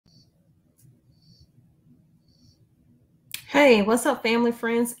Hey, what's up, family,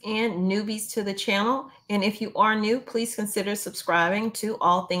 friends, and newbies to the channel? And if you are new, please consider subscribing to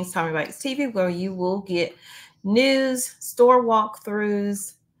All Things Tommy Bites TV, where you will get news, store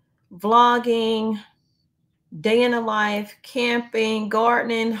walkthroughs, vlogging, day in the life, camping,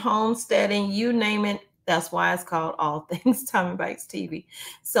 gardening, homesteading, you name it. That's why it's called All Things Tommy Bites TV.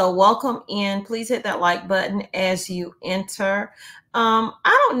 So welcome in. Please hit that like button as you enter.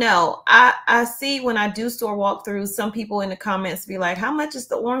 I don't know. I see when I do store walkthroughs, some people in the comments be like, how much is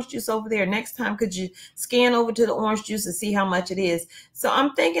the orange juice over there? Next time, could you scan over to the orange juice and see how much it is? So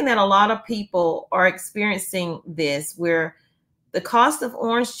I'm thinking that a lot of people are experiencing this, where the cost of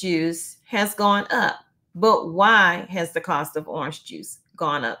orange juice has gone up. But why has the cost of orange juice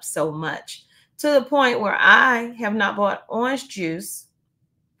gone up so much? To the point where I have not bought orange juice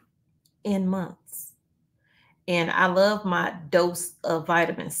in months. And I love my dose of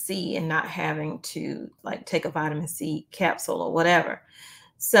vitamin C and not having to like take a vitamin C capsule or whatever.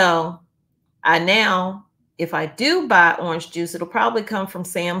 So I now, if I do buy orange juice, it'll probably come from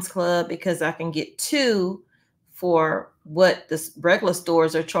Sam's Club, because I can get two for what the regular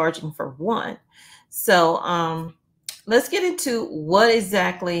stores are charging for one. So let's get into what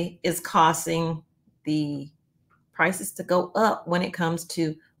exactly is causing the prices to go up when it comes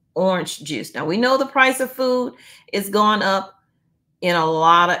to orange juice. Now, we know the price of food is going up in a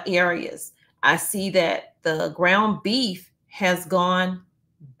lot of areas. I see that the ground beef has gone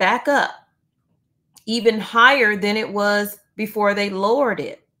back up even higher than it was before they lowered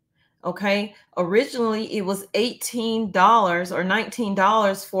it. Okay. Originally, it was $18 or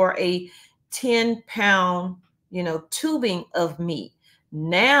 $19 for a 10-pound, tubing of meat.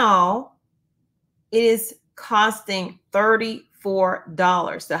 Now it is costing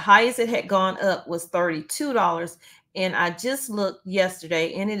 $34. The highest it had gone up was $32. And I just looked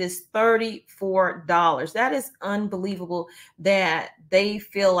yesterday and it is $34. That is unbelievable that they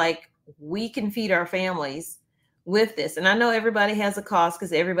feel like we can feed our families with this. And I know everybody has a cost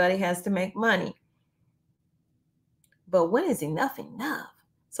because everybody has to make money. But when is enough enough?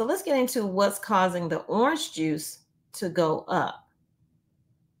 So let's get into what's causing the orange juice to go up.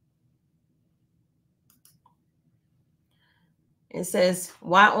 It says,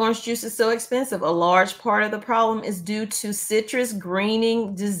 why orange juice is so expensive? A large part of the problem is due to citrus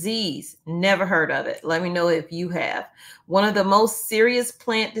greening disease. Never heard of it. Let me know if you have. One of the most serious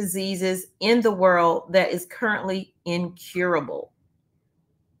plant diseases in the world that is currently incurable.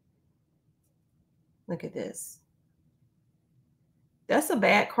 Look at this. That's a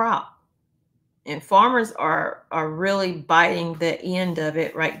bad crop. And farmers are really biting the end of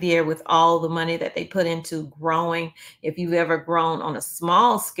it right there with all the money that they put into growing. If you've ever grown on a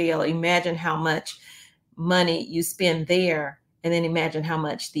small scale, imagine how much money you spend there. And then imagine how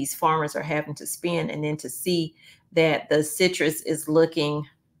much these farmers are having to spend. And then to see that the citrus is looking,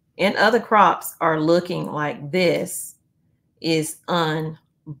 and other crops are looking like this, is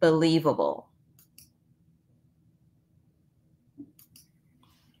unbelievable.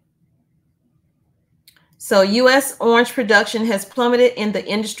 So U.S. orange production has plummeted, and the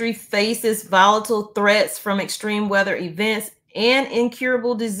industry faces volatile threats from extreme weather events and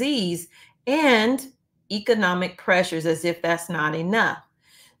incurable disease and economic pressures, as if that's not enough.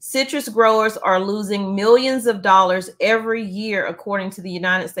 Citrus growers are losing millions of dollars every year, according to the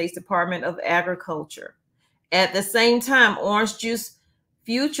United States Department of Agriculture. At the same time, orange juice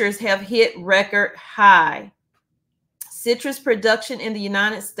futures have hit record high. Citrus production in the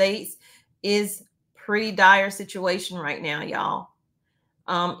United States is pretty dire situation right now, y'all.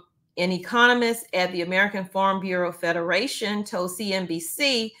 An economist at the American Farm Bureau Federation told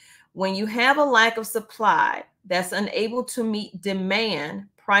CNBC, when you have a lack of supply that's unable to meet demand,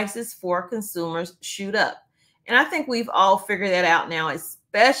 prices for consumers shoot up. And I think we've all figured that out now,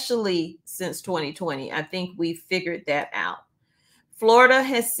 especially since 2020. I think we've figured that out. Florida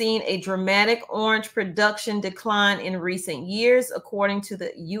has seen a dramatic orange production decline in recent years. According to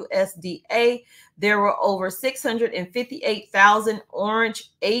the USDA, there were over 658,000 orange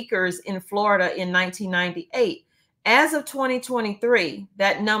acres in Florida in 1998. As of 2023,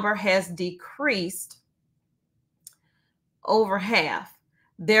 that number has decreased over half.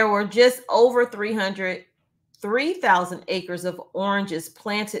 There were just over 303,000 acres of oranges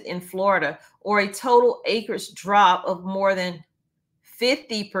planted in Florida, or a total acreage drop of more than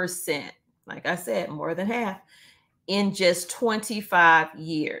 50%, like I said, more than half, in just 25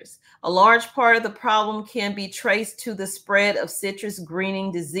 years. A large part of the problem can be traced to the spread of citrus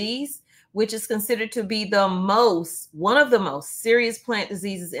greening disease, which is considered to be one of the most serious plant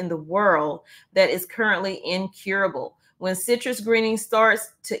diseases in the world that is currently incurable. When citrus greening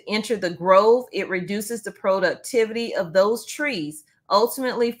starts to enter the grove, it reduces the productivity of those trees,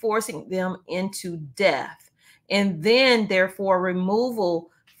 ultimately forcing them into death, and then therefore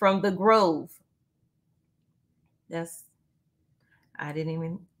removal from the grove. I didn't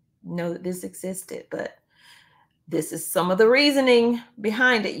even know that this existed, but this is some of the reasoning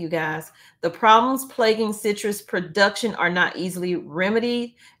behind it, you guys. The problems plaguing citrus production are not easily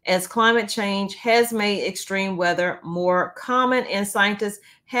remedied, as climate change has made extreme weather more common, and scientists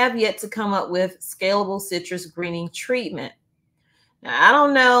have yet to come up with scalable citrus greening treatment. Now, I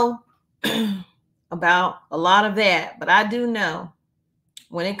don't know about a lot of that, but I do know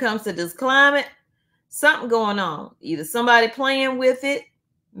when it comes to this climate, something going on. Either somebody playing with it,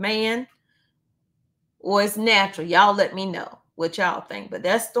 man, or it's natural. Y'all let me know what y'all think. But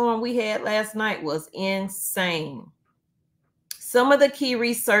that storm we had last night was insane. Some of the key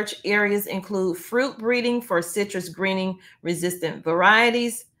research areas include fruit breeding for citrus greening resistant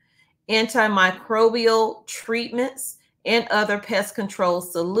varieties, antimicrobial treatments, and other pest control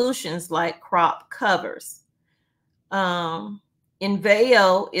solutions like crop covers.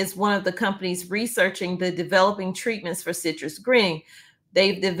 Inveo is one of the companies researching the developing treatments for citrus greening.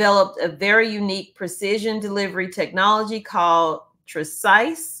 They've developed a very unique precision delivery technology called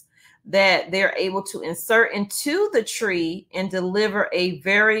TRUCKE'S that they're able to insert into the tree and deliver a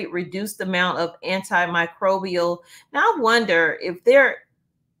very reduced amount of antimicrobial. Now, I wonder if they're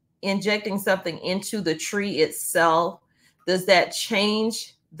injecting something into the tree itself, does that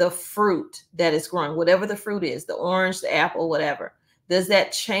change the fruit that is growing, whatever the fruit is, the orange, the apple, whatever? Does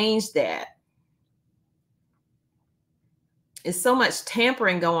that change that? It's so much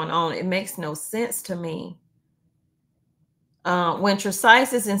tampering going on. It makes no sense to me. When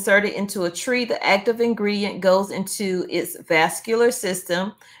TRUCKE'S is inserted into a tree, the active ingredient goes into its vascular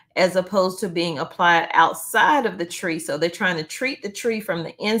system as opposed to being applied outside of the tree. So they're trying to treat the tree from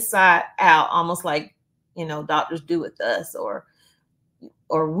the inside out, almost like, you know, doctors do with us, or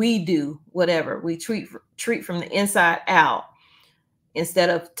we do, whatever. We treat from the inside out instead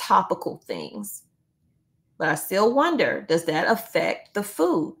of topical things. But I still wonder, does that affect the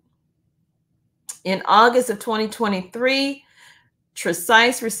food? In August of 2023,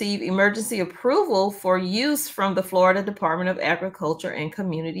 TRUCKE'S received emergency approval for use from the Florida Department of Agriculture and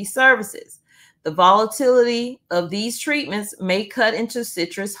Community Services. The volatility of these treatments may cut into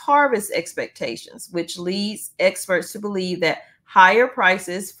citrus harvest expectations, which leads experts to believe that higher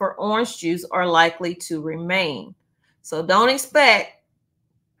prices for orange juice are likely to remain. So don't expect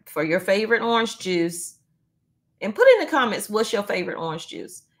for your favorite orange juice. And put in the comments, what's your favorite orange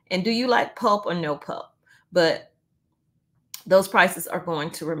juice? And do you like pulp or no pulp? But those prices are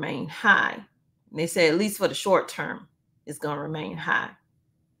going to remain high. And they say at least for the short term, it's going to remain high.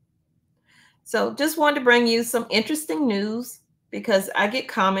 So just wanted to bring you some interesting news, because I get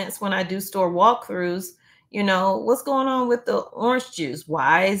comments when I do store walkthroughs, you know, what's going on with the orange juice?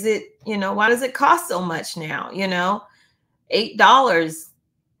 Why is it, you know, why does it cost so much now? You know, $8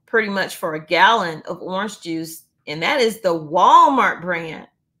 pretty much for a gallon of orange juice. And that is the Walmart brand.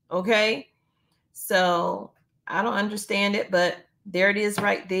 Okay. So I don't understand it, but there it is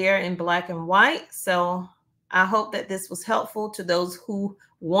right there in black and white. So I hope that this was helpful to those who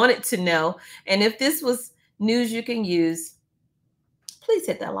wanted to know. And if this was news you can use, please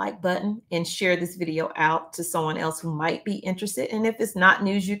hit that like button and share this video out to someone else who might be interested. And if it's not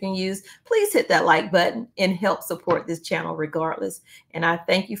news you can use, please hit that like button and help support this channel regardless. And I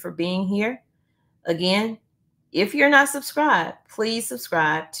thank you for being here. Again, if you're not subscribed, please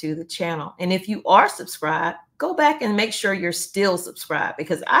subscribe to the channel. And if you are subscribed, go back and make sure you're still subscribed,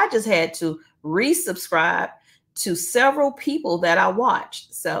 because I just had to resubscribe to several people that I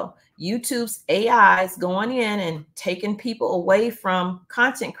watched. So YouTube's AI is going in and taking people away from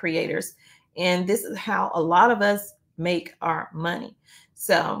content creators. And this is how a lot of us make our money.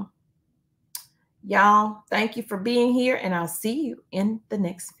 So y'all, thank you for being here, and I'll see you in the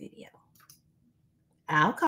next video.